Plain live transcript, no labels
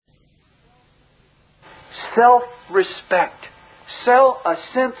self-respect, a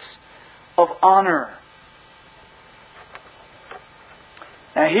sense of honor.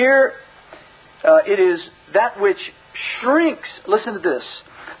 Now here, it is that which shrinks, listen to this,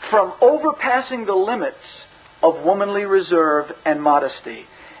 from overpassing the limits of womanly reserve and modesty,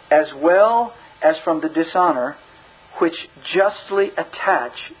 as well as from the dishonor which justly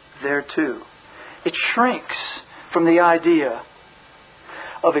attach thereto. It shrinks from the idea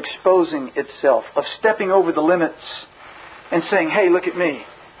of exposing itself, of stepping over the limits and saying, hey, look at me,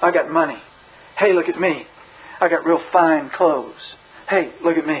 I got money. Hey, look at me, I got real fine clothes. Hey,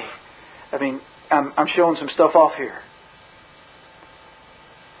 look at me. I mean, I'm showing some stuff off here.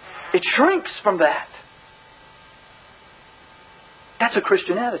 It shrinks from that. That's a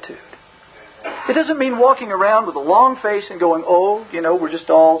Christian attitude. It doesn't mean walking around with a long face and going, oh, we're just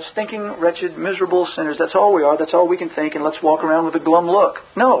all stinking, wretched, miserable sinners. That's all we are. That's all we can think. And let's walk around with a glum look.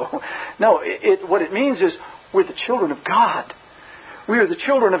 No. What it means is we're the children of God. We are the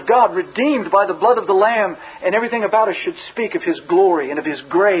children of God, redeemed by the blood of the Lamb, and everything about us should speak of His glory and of His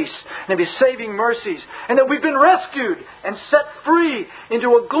grace and of His saving mercies, and that we've been rescued and set free into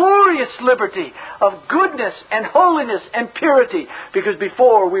a glorious liberty of goodness and holiness and purity, because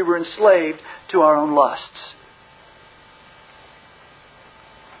before we were enslaved to our own lusts.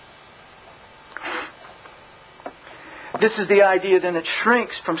 This is the idea then that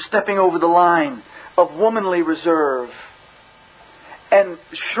shrinks from stepping over the line of womanly reserve and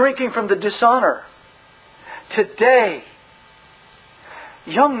shrinking from the dishonor. Today,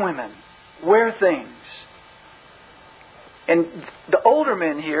 young women wear things. And the older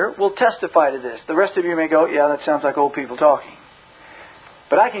men here will testify to this. The rest of you may go, yeah, that sounds like old people talking.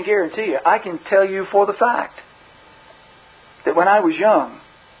 But I can guarantee you, I can tell you for the fact that when I was young,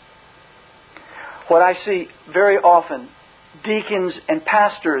 what I see very often deacons and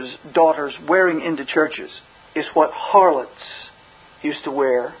pastors' daughters wearing into churches is what harlots used to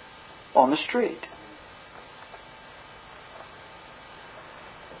wear on the street.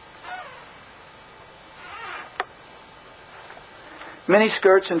 Mini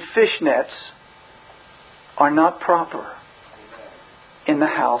skirts and fishnets are not proper in the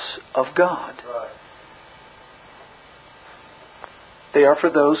house of God. They are for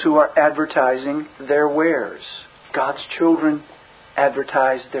those who are advertising their wares. God's children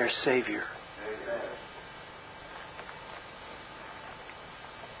advertise their Savior.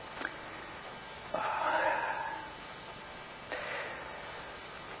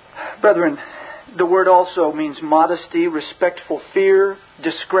 Brethren, the word also means modesty, respectful fear,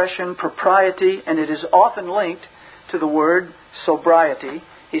 discretion, propriety, and it is often linked to the word sobriety.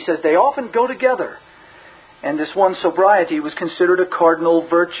 He says they often go together. And this one, sobriety, was considered a cardinal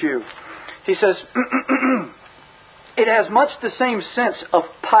virtue. He says, it has much the same sense of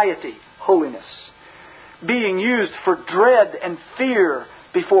piety, holiness, being used for dread and fear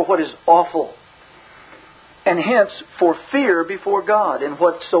before what is awful, and hence for fear before God and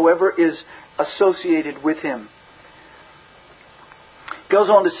whatsoever is associated with Him. Goes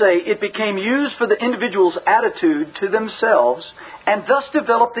on to say, it became used for the individual's attitude to themselves and thus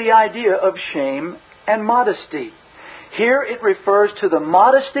developed the idea of shame and modesty. Here it refers to the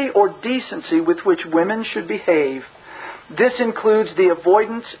modesty or decency with which women should behave. This includes the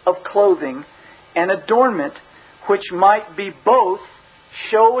avoidance of clothing and adornment which might be both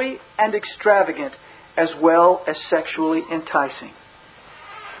showy and extravagant, as well as sexually enticing.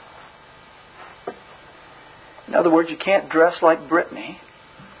 In other words, you can't dress like Brittany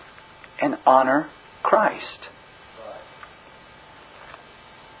and honor Christ.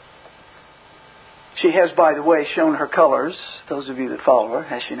 She has, by the way, shown her colors, those of you that follow her,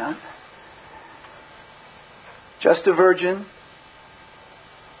 has she not? Just a virgin,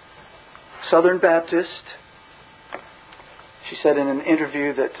 Southern Baptist. She said in an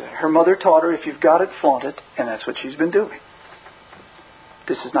interview that her mother taught her, if you've got it, flaunt it, and that's what she's been doing.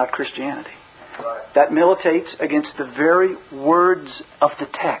 This is not Christianity. Right. That militates against the very words of the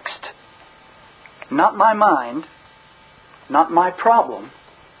text. Not my mind, not my problem,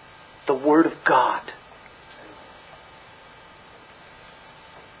 the Word of God.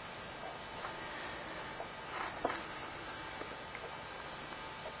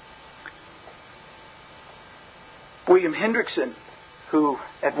 William Hendrickson, who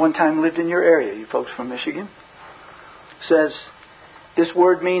at one time lived in your area, you folks from Michigan, says this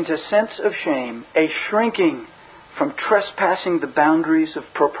word means a sense of shame, a shrinking from trespassing the boundaries of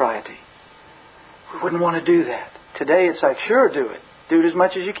propriety. We wouldn't want to do that. Today it's like, sure, do it. Do it as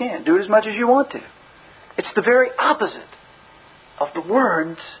much as you can. Do it as much as you want to. It's the very opposite of the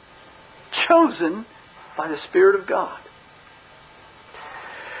words chosen by the Spirit of God.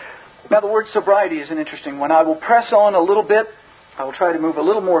 Now, the word sobriety is an interesting one. I will press on a little bit. I will try to move a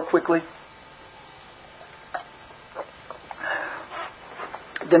little more quickly.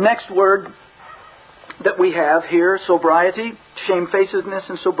 The next word that we have here, sobriety, shamefacedness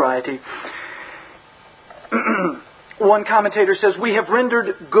and sobriety. One commentator says, we have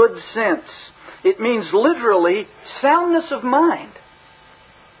rendered good sense. It means literally soundness of mind.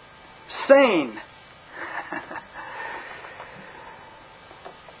 Sane.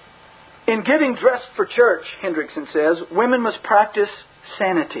 In getting dressed for church, Hendrickson says, women must practice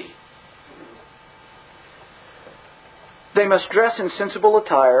sanity. They must dress in sensible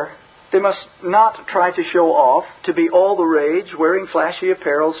attire. They must not try to show off, to be all the rage, wearing flashy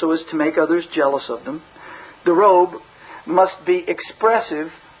apparel so as to make others jealous of them. The robe must be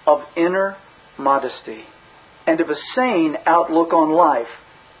expressive of inner modesty and of a sane outlook on life,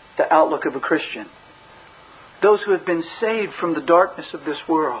 the outlook of a Christian. Those who have been saved from the darkness of this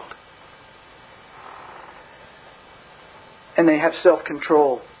world. And they have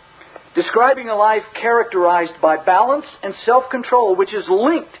self-control. Describing a life characterized by balance and self-control, which is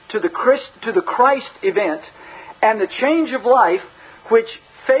linked to the Christ event and the change of life which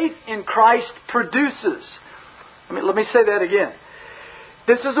faith in Christ produces. Let me say that again.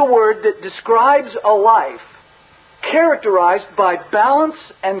 This is a word that describes a life characterized by balance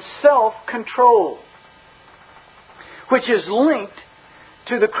and self-control, which is linked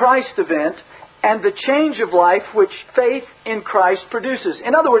to the Christ event and the change of life which faith in Christ produces.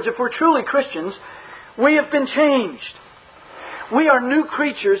 In other words, if we're truly Christians, we have been changed. We are new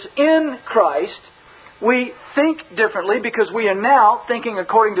creatures in Christ. We think differently because we are now thinking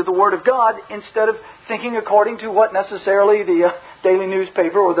according to the Word of God instead of thinking according to what necessarily the daily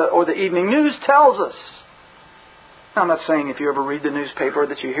newspaper or the evening news tells us. Now, I'm not saying if you ever read the newspaper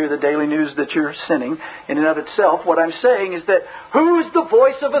that you hear the daily news that you're sinning in and of itself. What I'm saying is that who's the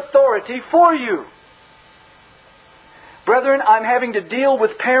voice of authority for you? Brethren, I'm having to deal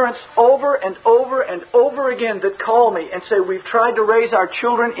with parents over and over and over again that call me and say, we've tried to raise our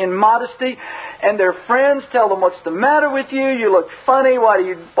children in modesty, and their friends tell them, what's the matter with you? You look funny. Why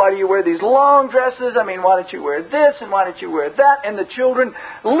do you wear these long dresses? Why don't you wear this and why don't you wear that? And the children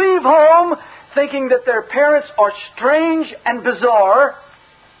leave home thinking that their parents are strange and bizarre.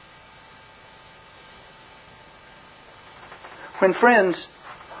 When, friends,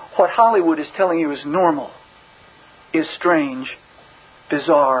 what Hollywood is telling you is normal is strange,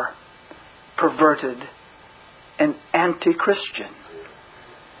 bizarre, perverted, and anti-Christian.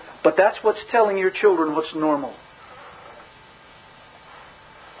 But that's what's telling your children what's normal.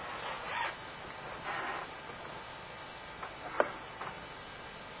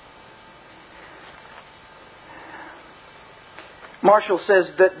 Marshall says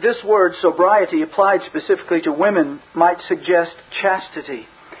that this word, sobriety, applied specifically to women, might suggest chastity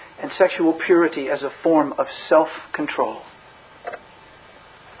and sexual purity as a form of self-control.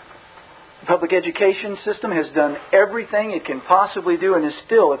 The public education system has done everything it can possibly do and is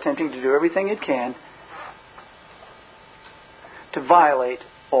still attempting to do everything it can to violate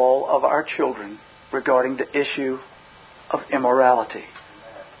all of our children regarding the issue of immorality.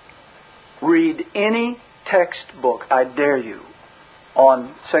 Read any textbook, I dare you,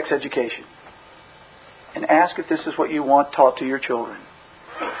 on sex education and ask if this is what you want taught to your children.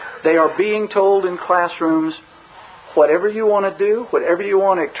 They are being told in classrooms, whatever you want to do, whatever you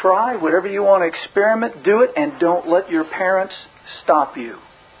want to try, whatever you want to experiment, do it, and don't let your parents stop you.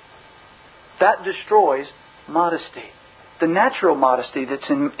 That destroys modesty. The natural modesty that's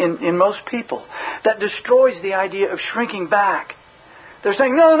in most people. That destroys the idea of shrinking back. They're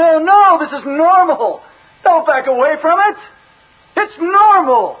saying, no, this is normal. Don't back away from it. It's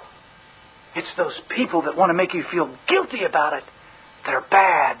normal. It's those people that want to make you feel guilty about it that are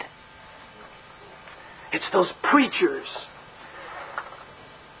bad. It's those preachers.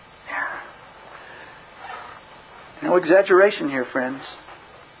 No exaggeration here, friends.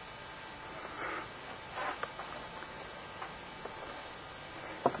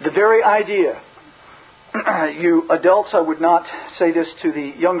 The very idea, you adults, I would not say this to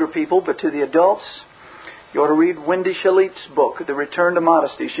the younger people, but to the adults, you ought to read Wendy Shalit's book, The Return to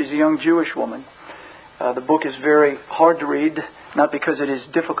Modesty. She's a young Jewish woman. The book is very hard to read, not because it is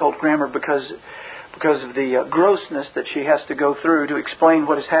difficult grammar, because of the grossness that she has to go through to explain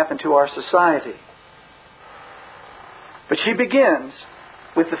what has happened to our society. But she begins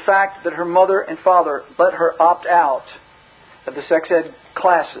with the fact that her mother and father let her opt out of the sex ed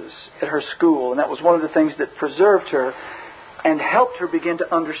classes at her school, and that was one of the things that preserved her and helped her begin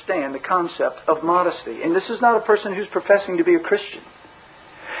to understand the concept of modesty. And this is not a person who's professing to be a Christian.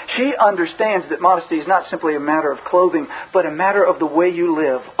 She understands that modesty is not simply a matter of clothing, but a matter of the way you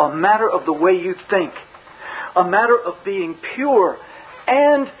live, a matter of the way you think, a matter of being pure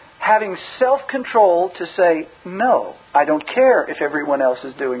and having self-control to say, no, I don't care if everyone else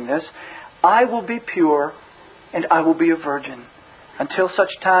is doing this. I will be pure and I will be a virgin until such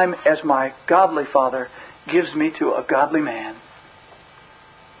time as my godly Father gives me to a godly man.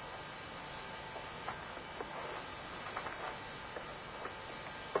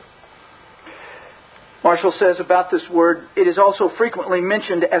 Marshall says about this word, it is also frequently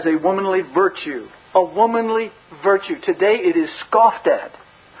mentioned as a womanly virtue. A womanly virtue. Today it is scoffed at.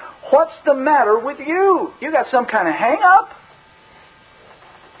 What's the matter with you? You got some kind of hang-up?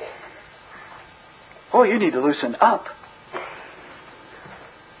 Oh, you need to loosen up.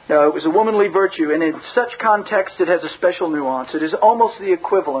 No, it was a womanly virtue, and in such context it has a special nuance. It is almost the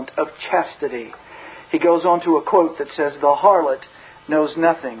equivalent of chastity. He goes on to a quote that says, the harlot knows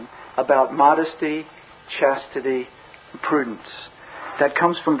nothing about modesty, chastity, and prudence. That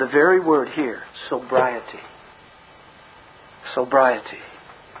comes from the very word here, sobriety. Sobriety.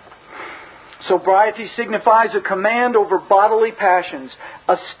 Sobriety signifies a command over bodily passions,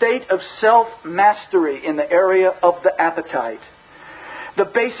 a state of self-mastery in the area of the appetite. The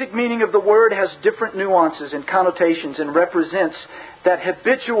basic meaning of the word has different nuances and connotations and represents that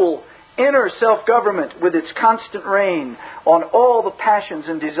habitual inner self-government with its constant reign on all the passions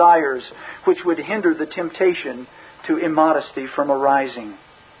and desires which would hinder the temptation to immodesty from arising.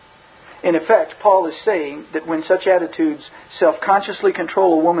 In effect, Paul is saying that when such attitudes self-consciously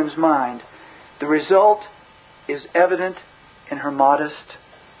control a woman's mind, the result is evident in her modest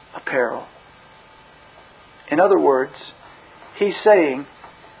apparel. In other words, he's saying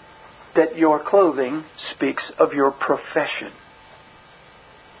that your clothing speaks of your profession,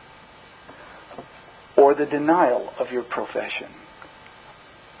 or the denial of your profession.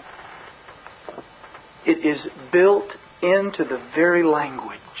 It is built into the very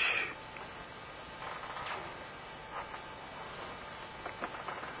language.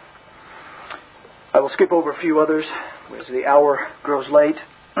 I will skip over a few others as the hour grows late.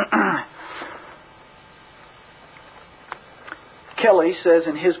 Kelly says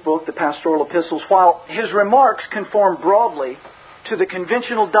in his book, The Pastoral Epistles, while his remarks conform broadly to the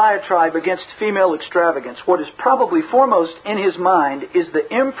conventional diatribe against female extravagance, what is probably foremost in his mind is the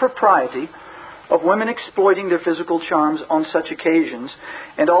impropriety of women exploiting their physical charms on such occasions,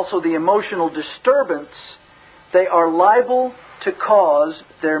 and also the emotional disturbance they are liable to cause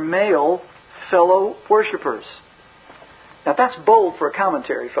their male fellow worshippers. Now that's bold for a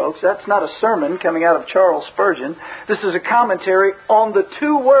commentary, folks. That's not a sermon coming out of Charles Spurgeon. This is a commentary on the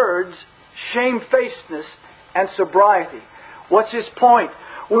two words, shamefacedness and sobriety. What's his point?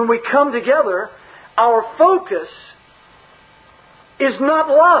 When we come together, our focus is not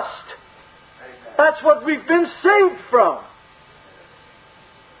lust. That's what we've been saved from.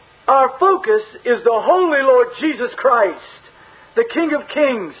 Our focus is the Holy Lord Jesus Christ, the King of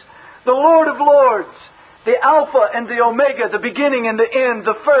Kings, the Lord of Lords, the Alpha and the Omega, the beginning and the end,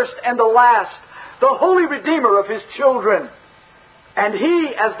 the first and the last, the Holy Redeemer of His children. And He,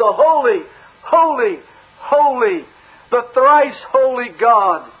 as the Holy, Holy, Holy, the thrice holy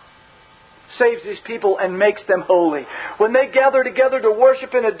God, saves His people and makes them holy. When they gather together to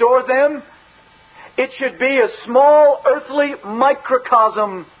worship and adore them, it should be a small earthly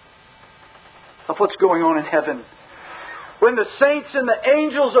microcosm of what's going on in heaven. When the saints and the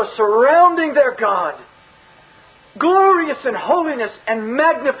angels are surrounding their God, glorious in holiness and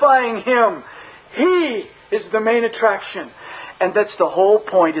magnifying Him, He is the main attraction. And that's the whole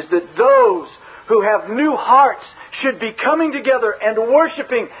point, is that those who have new hearts should be coming together and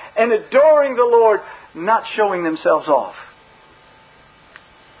worshiping and adoring the Lord, not showing themselves off.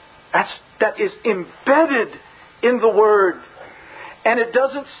 That is embedded in the Word. And it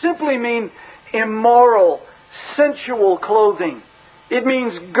doesn't simply mean immoral, sensual clothing. It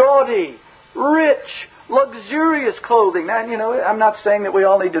means gaudy, rich, luxurious clothing. Now, I'm not saying that we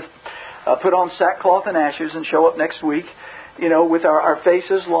all need to put on sackcloth and ashes and show up next week, with our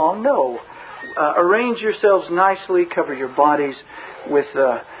faces long. No. Arrange yourselves nicely. Cover your bodies with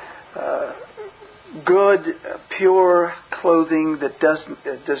good, pure clothing that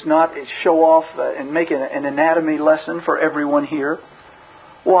does not show off and make an anatomy lesson for everyone here.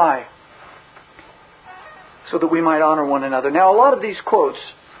 Why? So that we might honor one another. Now, a lot of these quotes,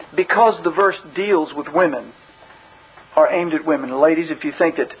 because the verse deals with women, are aimed at women. Ladies, if you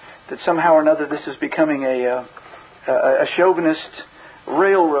think that somehow or another this is becoming a chauvinist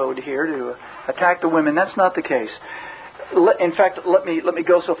railroad here to attack the women, that's not the case. In fact, let me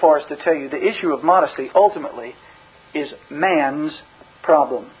go so far as to tell you the issue of modesty ultimately is man's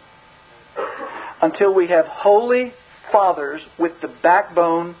problem. Until we have holy fathers with the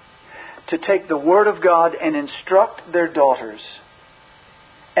backbone to take the Word of God and instruct their daughters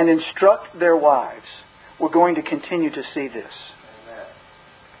and instruct their wives, we're going to continue to see this.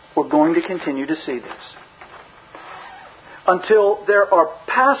 We're going to continue to see this. Until there are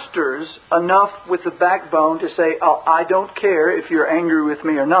pastors enough with the backbone to say, oh, I don't care if you're angry with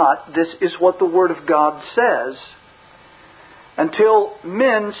me or not. This is what the Word of God says. Until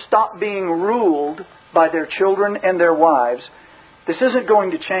men stop being ruled by their children and their wives, this isn't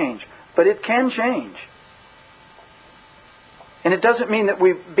going to change. But it can change. And it doesn't mean that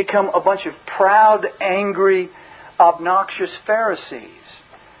we become a bunch of proud, angry, obnoxious Pharisees.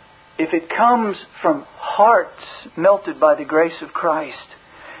 If it comes from hearts melted by the grace of Christ,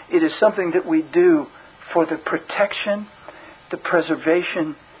 it is something that we do for the protection, the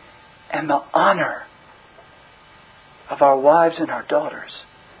preservation, and the honor of our wives and our daughters.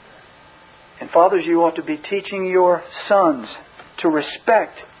 And fathers, you ought to be teaching your sons to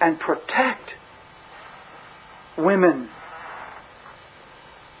respect and protect women.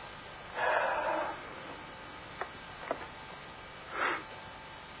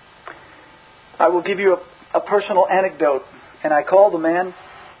 I will give you a personal anecdote. And I called a man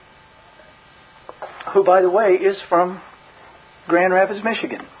who, by the way, is from Grand Rapids,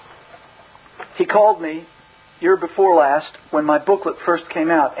 Michigan. He called me year before last when my booklet first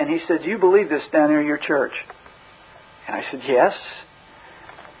came out. And he said, "Do you believe this down here at your church?" And I said, "Yes."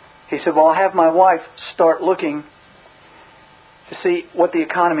 He said, "Well, I'll have my wife start looking to see what the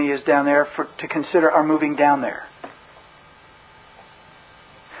economy is down there to consider our moving down there."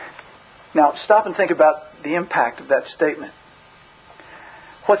 Now, stop and think about the impact of that statement.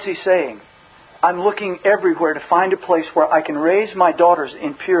 What's he saying? I'm looking everywhere to find a place where I can raise my daughters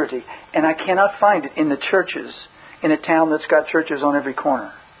in purity, and I cannot find it in the churches in a town that's got churches on every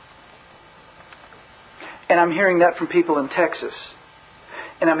corner. And I'm hearing that from people in Texas.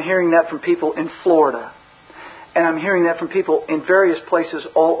 And I'm hearing that from people in Florida. And I'm hearing that from people in various places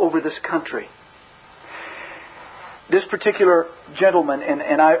all over this country. This particular gentleman,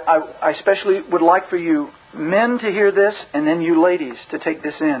 and I especially would like for you men to hear this, and then you ladies to take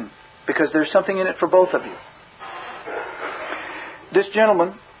this in, because there's something in it for both of you. This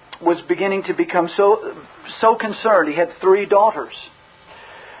gentleman was beginning to become so concerned. He had 3 daughters.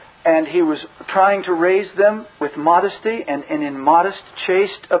 And he was trying to raise them with modesty and in modest,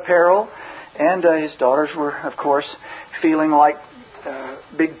 chaste apparel. And his daughters were, of course, feeling like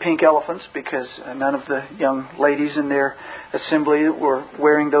big pink elephants, because none of the young ladies in their assembly were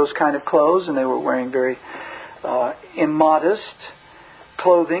wearing those kind of clothes, and they were wearing very immodest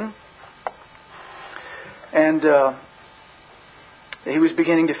clothing. And he was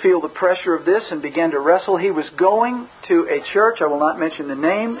beginning to feel the pressure of this and began to wrestle. He was going to a church, I will not mention the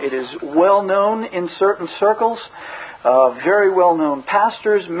name. It is well known in certain circles. Very well known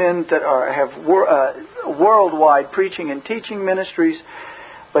pastors, men that have worldwide preaching and teaching ministries.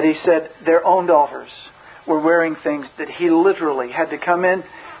 But he said their own daughters were wearing things that he literally had to come in,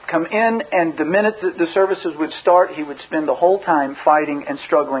 and the minute that the services would start, he would spend the whole time fighting and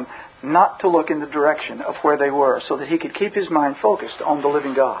struggling not to look in the direction of where they were, so that he could keep his mind focused on the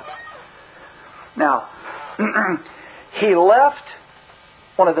living God. Now, he left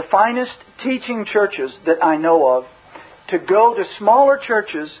one of the finest teaching churches that I know of to go to smaller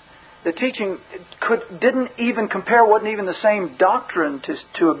churches. The teaching didn't even compare, wasn't even the same doctrine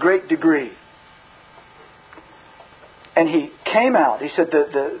to a great degree. And he came out. He said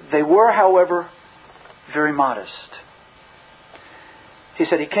that they were, however, very modest. He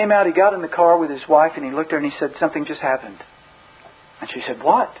said he came out, he got in the car with his wife, and he looked at her and he said, "Something just happened." And she said,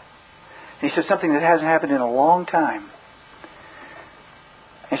 "What?" And he said, "Something that hasn't happened in a long time."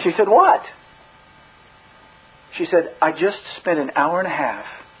 And she said, "What?" She said, "I just spent an hour and a half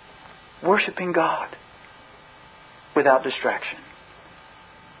worshiping God without distraction."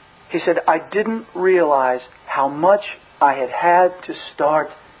 He said, "I didn't realize how much I had to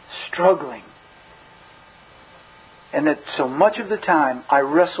start struggling. And that so much of the time I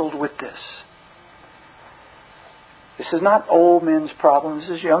wrestled with this." This is not old men's problem. This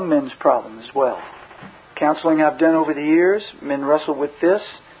is young men's problem as well. Counseling I've done over the years, men wrestle with this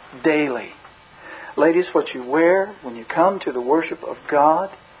daily. Ladies, what you wear when you come to the worship of God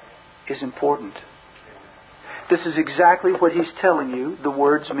is important. This is exactly what he's telling you the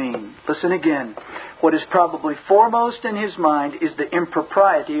words mean. Listen again. What is probably foremost in his mind is the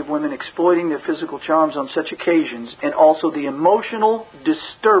impropriety of women exploiting their physical charms on such occasions, and also the emotional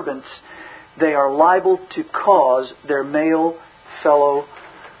disturbance they are liable to cause their male fellow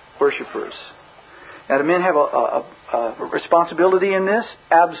worshipers. Now, do men have a responsibility in this?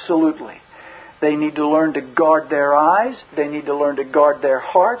 Absolutely. They need to learn to guard their eyes. They need to learn to guard their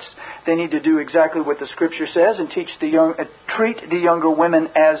hearts. They need to do exactly what the Scripture says and treat the younger women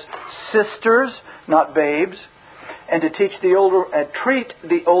as sisters, not babes, and to treat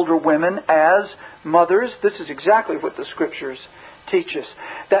the older women as mothers. This is exactly what the Scriptures teach us.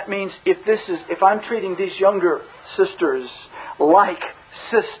 That means if I'm treating these younger sisters like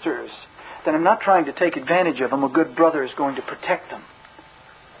sisters, then I'm not trying to take advantage of them. A good brother is going to protect them.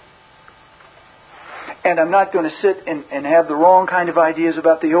 And I'm not going to sit and have the wrong kind of ideas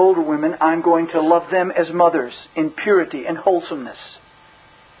about the older women. I'm going to love them as mothers in purity and wholesomeness.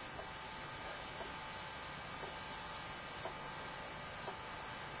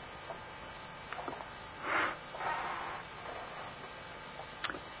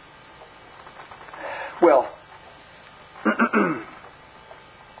 Well,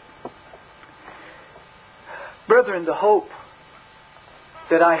 brethren, the hope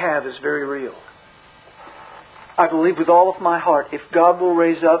that I have is very real. I believe with all of my heart, if God will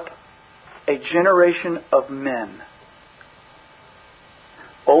raise up a generation of men,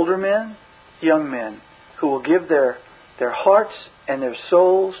 older men, young men, who will give their hearts and their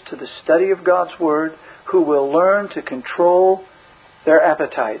souls to the study of God's Word, who will learn to control their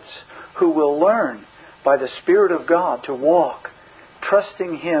appetites, who will learn by the Spirit of God to walk,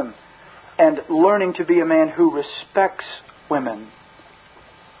 trusting Him, and learning to be a man who respects women,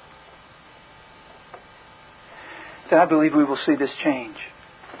 then I believe we will see this change.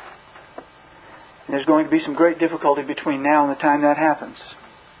 And there's going to be some great difficulty between now and the time that happens.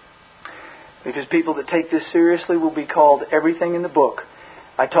 Because people that take this seriously will be called everything in the book.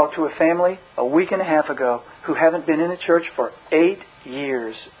 I talked to a family a week and a half ago who haven't been in a church for 8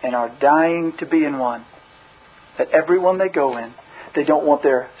 years and are dying to be in one. That everyone they go in, they don't want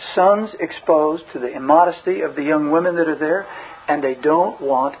their sons exposed to the immodesty of the young women that are there, and they don't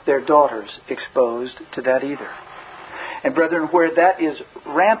want their daughters exposed to that either. And brethren, where that is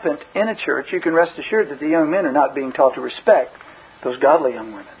rampant in a church, you can rest assured that the young men are not being taught to respect those godly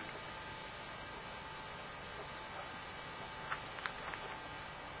young women.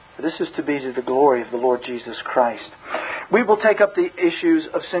 This is to be to the glory of the Lord Jesus Christ. We will take up the issues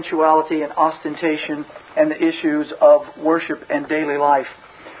of sensuality and ostentation and the issues of worship and daily life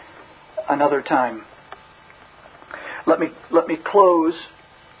another time. Let me close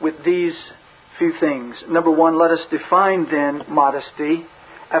with these few things. Number one, let us define then modesty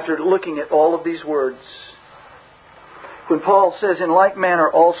after looking at all of these words. When Paul says, in like manner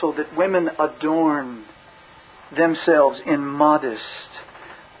also that women adorn themselves in modest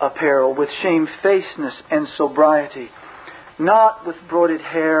apparel, with shamefacedness and sobriety, not with broided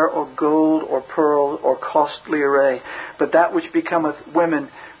hair or gold or pearl or costly array, but that which becometh women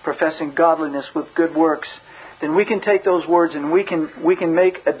professing godliness with good works, then we can take those words and we can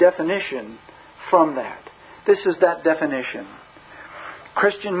make a definition from that. This is that definition.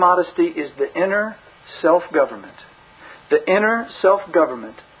 Christian modesty is the inner self-government. The inner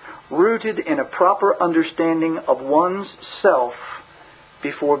self-government rooted in a proper understanding of one's self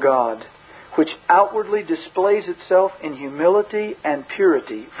before God, which outwardly displays itself in humility and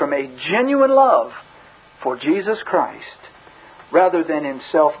purity from a genuine love for Jesus Christ, rather than in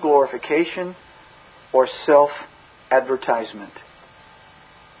self-glorification or self-advertisement.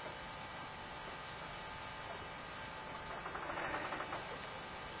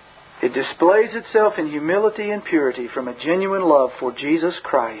 It displays itself in humility and purity from a genuine love for Jesus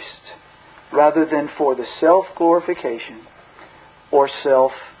Christ, rather than for the self-glorification or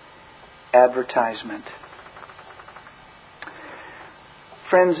self-advertisement.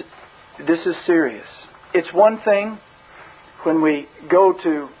 Friends, this is serious. It's one thing when we go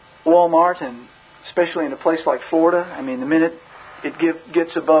to Walmart, and especially in a place like Florida, I mean, the minute it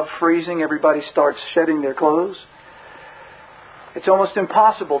gets above freezing, everybody starts shedding their clothes. It's almost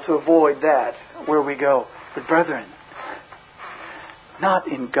impossible to avoid that where we go. But brethren, not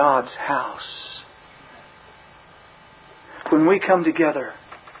in God's house. When we come together,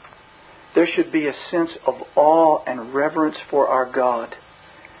 there should be a sense of awe and reverence for our God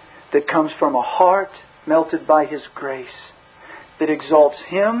that comes from a heart melted by His grace, that exalts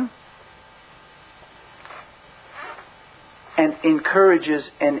Him and encourages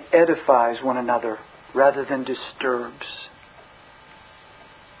and edifies one another rather than disturbs.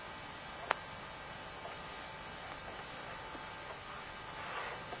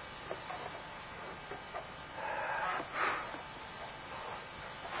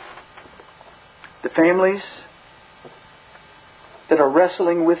 The families that are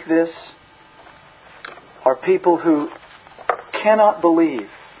wrestling with this are people who cannot believe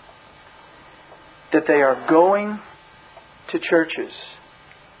that they are going to churches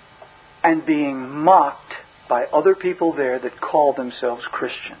and being mocked by other people there that call themselves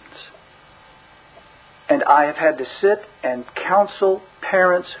Christians. And I have had to sit and counsel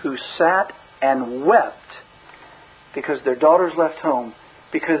parents who sat and wept because their daughters left home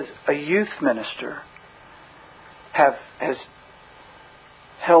because a youth minister has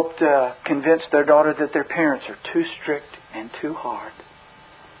helped convince their daughter that their parents are too strict and too hard.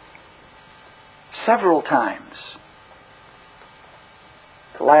 Several times.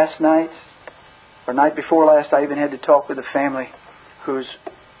 Last night, or night before last, I even had to talk with a family whose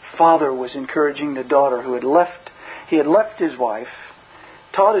father was encouraging the daughter who had left. He had left his wife,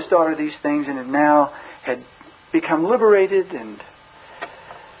 taught his daughter these things, and had become liberated, and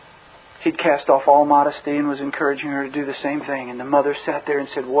he'd cast off all modesty and was encouraging her to do the same thing. And the mother sat there and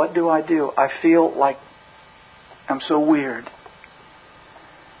said, "What do I do? I feel like I'm so weird."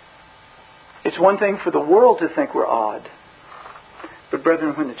 It's one thing for the world to think we're odd. But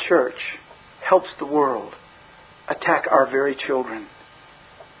brethren, when the church helps the world attack our very children,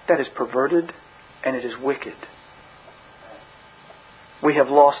 that is perverted and it is wicked. We have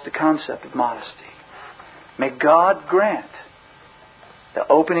lost the concept of modesty. May God grant the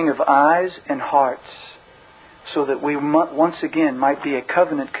opening of eyes and hearts so that we once again might be a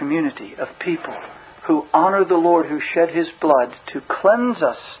covenant community of people who honor the Lord who shed His blood to cleanse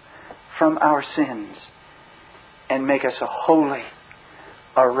us from our sins and make us a holy,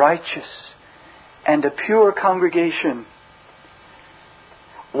 a righteous, and a pure congregation.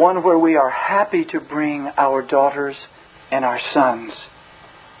 One where we are happy to bring our daughters and our sons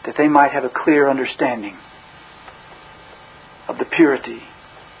that they might have a clear understanding of the purity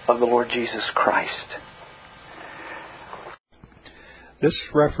of the Lord Jesus Christ. This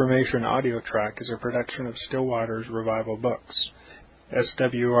Reformation audio track is a production of Stillwater's Revival Books.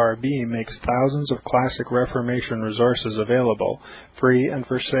 SWRB makes thousands of classic Reformation resources available, free and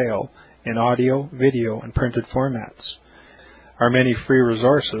for sale, in audio, video, and printed formats. Our many free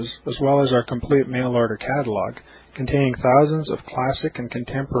resources, as well as our complete mail-order catalog, containing thousands of classic and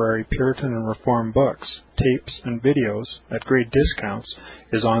contemporary Puritan and Reformed books, tapes, and videos at great discounts,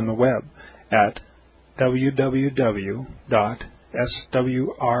 is on the web at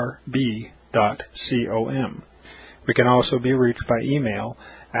www.swrb.com. We can also be reached by email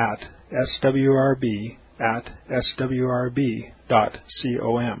at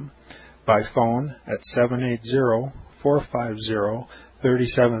swrb@swrb.com, by phone at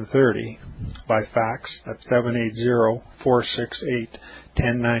 780-450-3730, by fax at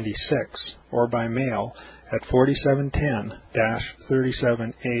 780-468-1096, or by mail at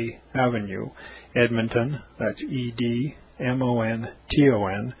 4710-37A Avenue, Edmonton, that's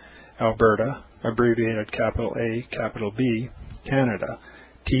Edmonton, Alberta, abbreviated capital A, capital B, Canada,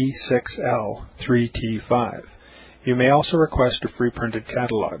 T6L3T5. You may also request a free printed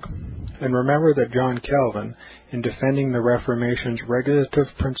catalog. And remember that John Calvin, in defending the Reformation's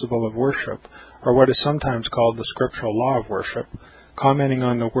regulative principle of worship, or what is sometimes called the scriptural law of worship, commenting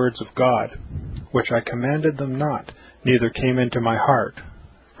on the words of God, "which I commanded them not, neither came into my heart,"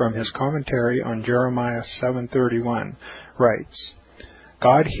 from his commentary on Jeremiah 7:31, writes,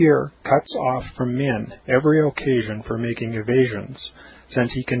 "God here cuts off from men every occasion for making evasions,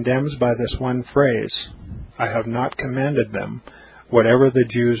 since He condemns by this one phrase, 'I have not commanded them,' whatever the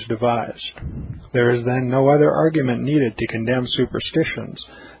Jews devised. There is then no other argument needed to condemn superstitions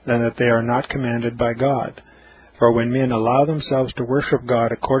than that they are not commanded by God. For when men allow themselves to worship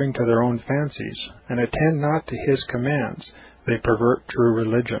God according to their own fancies, and attend not to His commands, they pervert true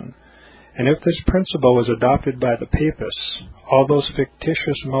religion. And if this principle is adopted by the Papists, all those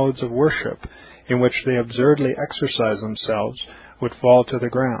fictitious modes of worship in which they absurdly exercise themselves would fall to the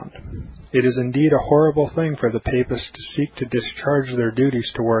ground. It is indeed a horrible thing for the Papists to seek to discharge their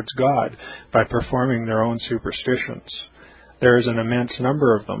duties towards God by performing their own superstitions. There is an immense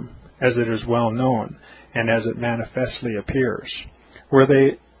number of them, as it is well known, and as it manifestly appears. Were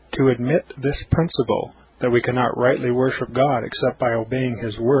they to admit this principle, that we cannot rightly worship God except by obeying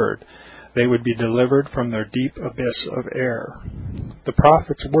His word, they would be delivered from their deep abyss of error. The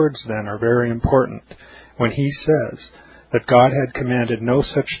prophet's words, then, are very important, when he says that God had commanded no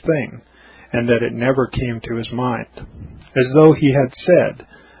such thing, and that it never came to his mind, as though he had said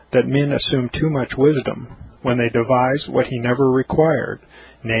that men assume too much wisdom when they devise what He never required,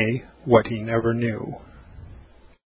 nay, what He never knew.